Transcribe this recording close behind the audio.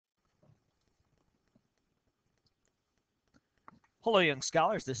Hello, young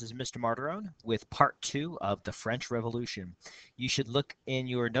scholars. This is Mr. Martirone with part two of the French Revolution. You should look in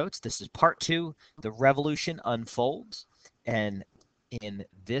your notes. This is part two, The Revolution Unfolds. And in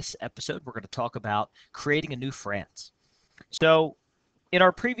this episode, we're going to talk about creating a new France. So, in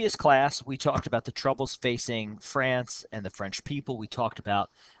our previous class, we talked about the troubles facing France and the French people. We talked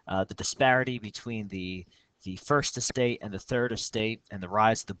about the disparity between the first estate and the third estate and the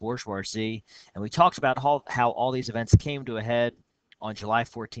rise of the bourgeoisie. And we talked about how all these events came to a head on July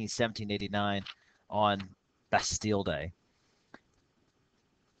 14th, 1789, on Bastille Day.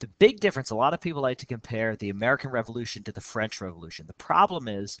 The big difference, a lot of people like to compare the American Revolution to the French Revolution. The problem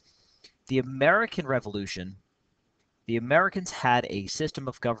is the American Revolution, the Americans had a system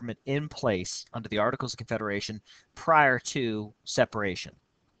of government in place under the Articles of Confederation prior to separation.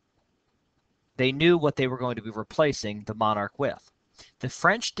 They knew what they were going to be replacing the monarch with. The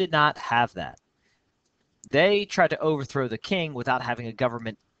French did not have that. They tried to overthrow the king without having a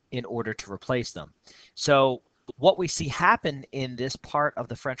government in order to replace them. So what we see happen in this part of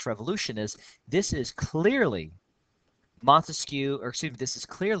the French Revolution is this is clearly this is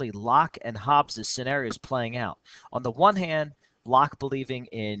clearly Locke and Hobbes's scenarios playing out. On the one hand, Locke believing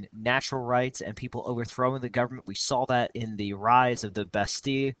in natural rights and people overthrowing the government. We saw that in the rise of the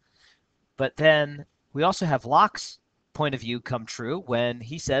Bastille. But then we also have Locke's point of view come true when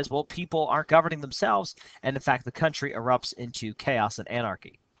he says, well, people aren't governing themselves, and in fact, the country erupts into chaos and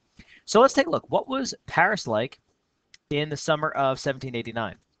anarchy. So let's take a look. What was Paris like in the summer of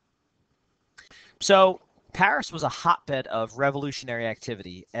 1789? So Paris was a hotbed of revolutionary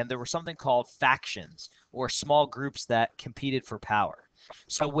activity, and there were something called factions, or small groups that competed for power.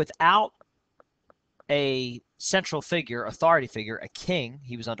 So without a central figure, authority figure, a king,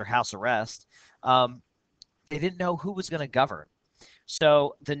 he was under house arrest, they didn't know who was going to govern.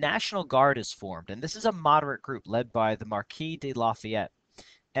 So the National Guard is formed, and this is a moderate group led by the Marquis de Lafayette.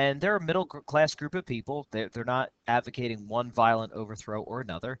 And they're a middle class group of people. They're not advocating one violent overthrow or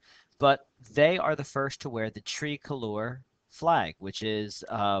another, but they are the first to wear the tricolor flag, which is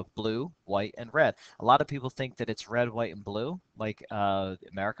blue, white, and red. A lot of people think that it's red, white, and blue, like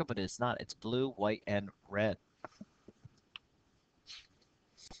America, but it's not. It's blue, white, and red.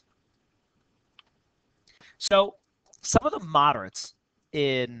 So some of the moderates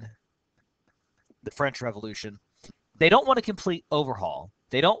in the French Revolution, they don't want a complete overhaul.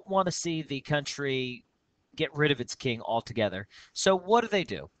 They don't want to see the country get rid of its king altogether. So what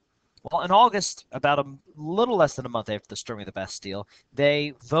do? Well, in August, about a little less than a month after the storming of the Bastille,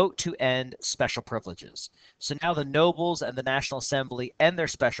 they vote to end special privileges. So now the nobles and the National Assembly end their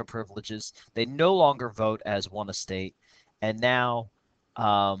special privileges. They no longer vote as one estate, and now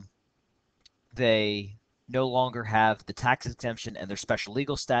um, they no longer have the tax exemption and their special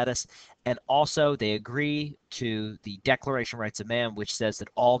legal status. And also, they agree to the Declaration of Rights of Man, which says that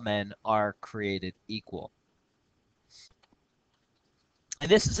all men are created equal. And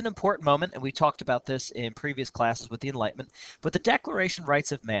this is an important moment, and we talked about this in previous classes with the Enlightenment, but the Declaration of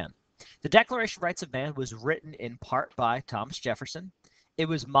Rights of Man. The Declaration of Rights of Man was written in part by Thomas Jefferson. It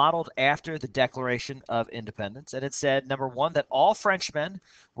was modeled after the Declaration of Independence, and it said, number one, that all Frenchmen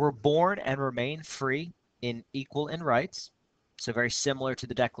were born and remain free in equal in rights. So very similar to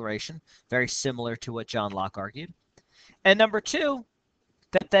the Declaration, very similar to what John Locke argued. And number two,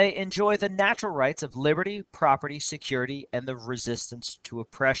 that they enjoy the natural rights of liberty, property, security, and the resistance to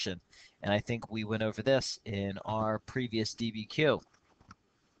oppression. And I think we went over this in our previous DBQ.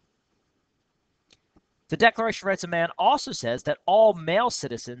 The Declaration of Rights of Man also says that all male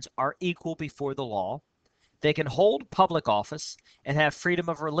citizens are equal before the law. They can hold public office and have freedom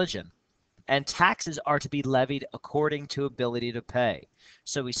of religion. And taxes are to be levied according to ability to pay.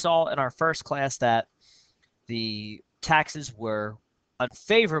 So we saw in our first class that the taxes were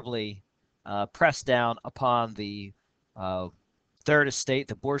unfavorably pressed down upon the third estate,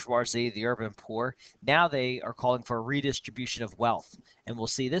 the bourgeoisie, the urban poor. Now they are calling for a redistribution of wealth. And we'll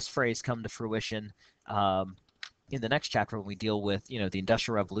see this phrase come to fruition in the next chapter when we deal with, the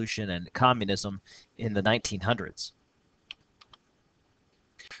Industrial Revolution and communism in the 1900s.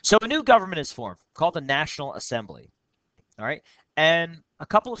 So a new government is formed called the National Assembly. All right. And a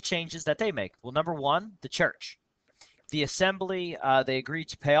couple of changes that they make. Well, number one, the church. The assembly, they agreed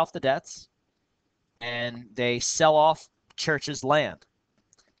to pay off the debts, and they sell off church's land.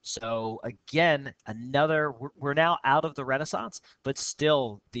 So again, we're now out of the Renaissance, but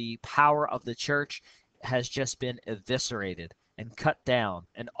still the power of the church has just been eviscerated and cut down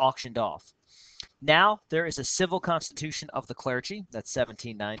and auctioned off. Now there is a civil constitution of the clergy. That's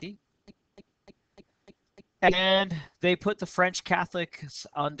 1790. And they put the French Catholics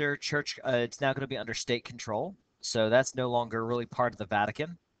under church. It's now going to be under state control. So that's no longer really part of the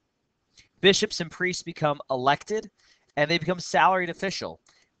Vatican. Bishops and priests become elected, and they become salaried official.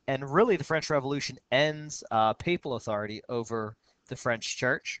 And really, the French Revolution ends papal authority over the French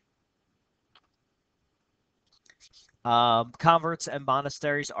Church. Converts and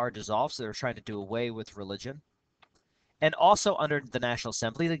monasteries are dissolved, so they're trying to do away with religion. And also under the National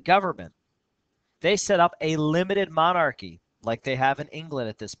Assembly, the government, they set up a limited monarchy like they have in England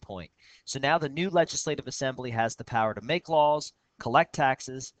at this point. So now the new Legislative Assembly has the power to make laws, collect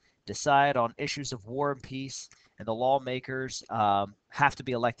taxes, decide on issues of war and peace, and the lawmakers have to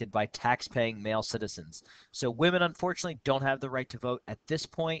be elected by tax-paying male citizens. So women, unfortunately, don't have the right to vote at this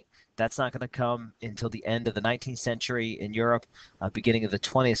point. That's not going to come until the end of the 19th century in Europe, beginning of the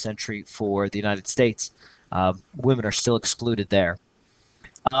 20th century for the United States. Women are still excluded there.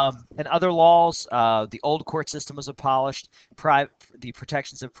 And other laws, the old court system was abolished. The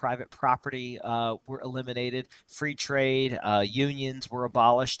protections of private property were eliminated. Free trade, unions were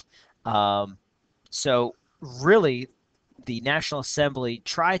abolished. So really, the National Assembly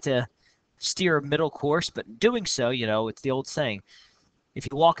tried to steer a middle course, but in doing so, it's the old saying, if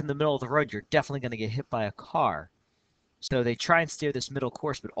you walk in the middle of the road, you're definitely going to get hit by a car. So they try and steer this middle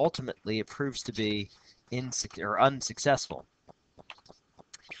course, but ultimately it proves to be unsuccessful.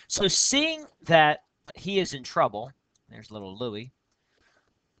 So seeing that he is in trouble, there's little Louis.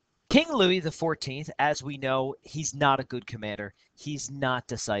 King Louis XIV, as we know, he's not a good commander. He's not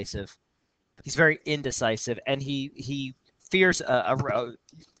decisive. He's very indecisive, and he fears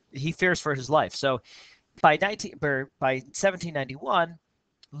he fears for his life. So by 1791,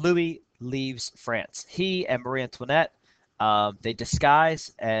 Louis leaves France. He and Marie Antoinette, they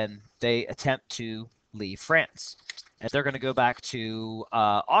disguise and they attempt to leave France. And they're going to go back to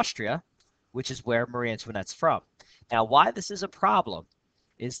Austria, which is where Marie Antoinette's from. Now, why this is a problem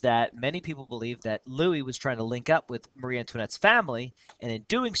is that many people believe that Louis was trying to link up with Marie Antoinette's family, and in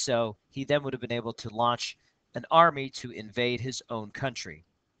doing so, he then would have been able to launch an army to invade his own country.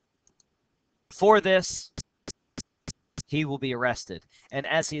 For this, he will be arrested. And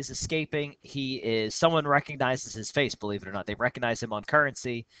as he is escaping, someone recognizes his face, believe it or not. They recognize him on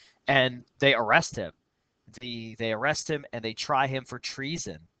currency, and they arrest him. They arrest him and they try him for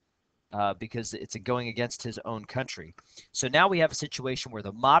treason because it's going against his own country. So now we have a situation where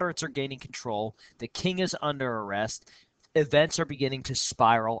the moderates are gaining control. The king is under arrest. Events are beginning to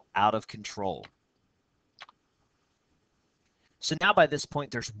spiral out of control. So now by this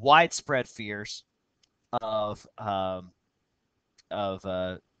point, there's widespread fears of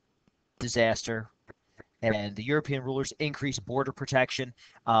disaster, and the European rulers increase border protection.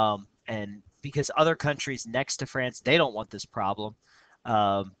 And because other countries next to France, they don't want this problem.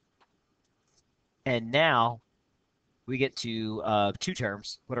 And now we get to two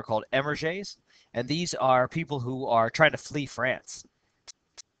terms, what are called émigrés, and these are people who are trying to flee France.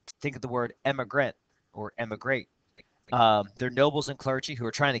 Think of the word émigrant or émigrate. They're nobles and clergy who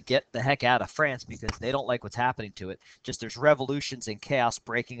are trying to get the heck out of France because they don't like what's happening to it. Just there's revolutions and chaos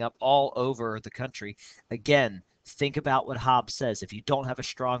breaking up all over the country. Again, think about what Hobbes says. If you don't have a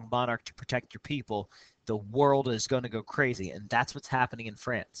strong monarch to protect your people, the world is going to go crazy. And that's what's happening in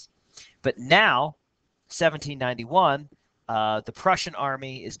France. But now, 1791, the Prussian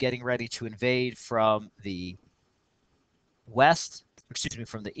army is getting ready to invade from the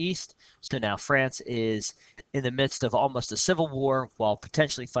from the east. So now France is in the midst of almost a civil war while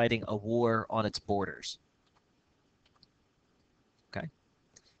potentially fighting a war on its borders. Okay.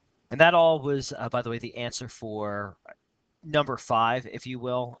 And that all was, by the way, the answer for number 5, if you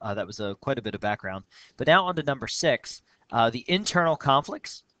will. That was quite a bit of background. But now on to number 6, the internal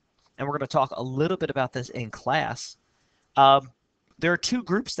conflicts. And we're going to talk a little bit about this in class. There are two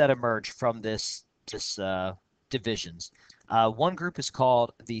groups that emerge from this divisions. One group is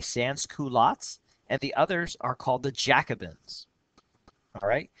called the Sans-Culottes, and the others are called the Jacobins. All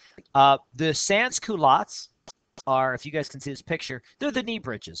right. The Sans-Culottes are, if you guys can see this picture, they're the knee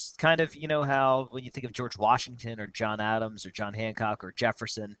bridges. Kind of, how when you think of George Washington or John Adams or John Hancock or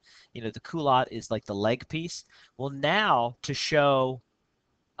Jefferson, the culotte is like the leg piece. Well, now to show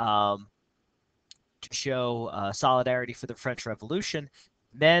solidarity for the French Revolution,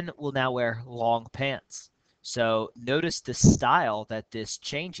 men will now wear long pants. So notice the style that this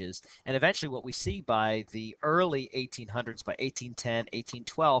changes. And eventually what we see by the early 1800s, by 1810,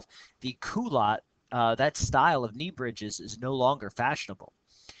 1812, the culotte, that style of knee bridges is no longer fashionable.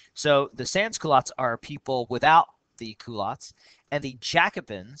 So the sans-culottes are people without the culottes, and the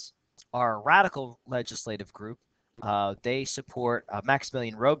Jacobins are a radical legislative group They support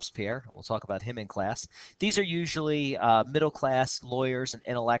Maximilien Robespierre. We'll talk about him in class. These are usually middle-class lawyers and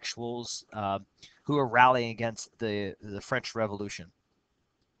intellectuals who are rallying against the French Revolution.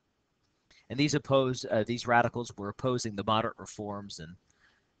 And these radicals were opposing the moderate reforms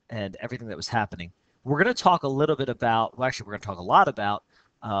and everything that was happening. We're going to talk a little bit about, well, actually, we're going to talk a lot about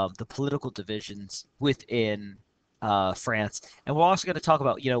the political divisions within France. And we're also going to talk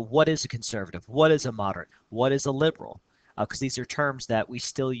about, what is a conservative? What is a moderate? What is a liberal? Because these are terms that we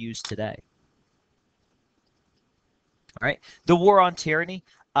still use today. All right. The War on Tyranny.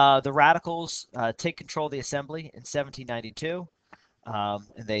 The radicals take control of the assembly in 1792.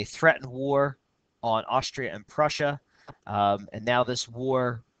 And they threaten war on Austria and Prussia. And now this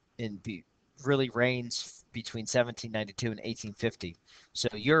war really reigns between 1792 and 1850. So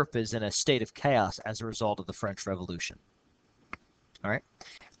Europe is in a state of chaos as a result of the French Revolution. All right.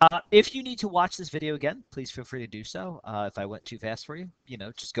 If you need to watch this video again, please feel free to do so. If I went too fast for you,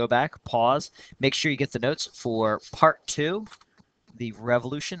 just go back, pause, make sure you get the notes for part 2, The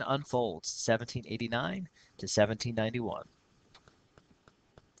Revolution Unfolds, 1789 to 1791.